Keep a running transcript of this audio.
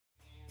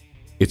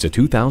It's a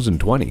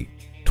 2020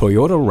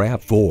 Toyota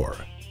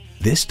RAV4.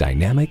 This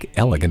dynamic,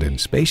 elegant,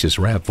 and spacious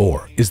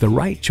RAV4 is the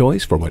right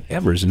choice for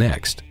whatever's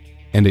next.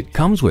 And it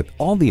comes with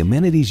all the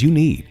amenities you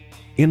need.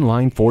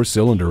 Inline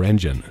 4-cylinder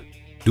engine,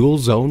 dual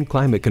zone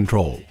climate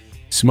control,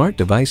 smart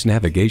device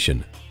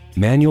navigation,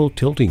 manual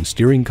tilting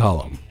steering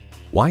column,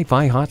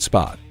 Wi-Fi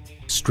hotspot,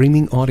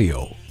 streaming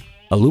audio,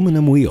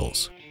 aluminum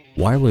wheels,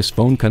 wireless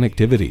phone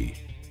connectivity,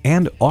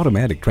 and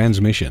automatic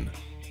transmission.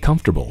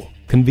 Comfortable,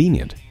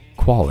 convenient,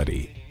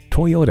 quality.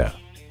 Toyota.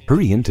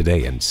 Hurry in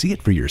today and see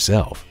it for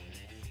yourself.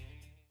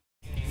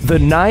 The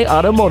Nye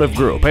Automotive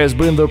Group has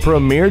been the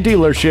premier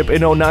dealership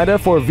in Oneida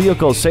for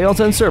vehicle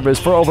sales and service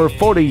for over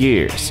 40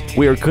 years.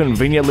 We are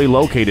conveniently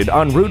located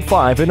on Route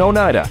 5 in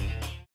Oneida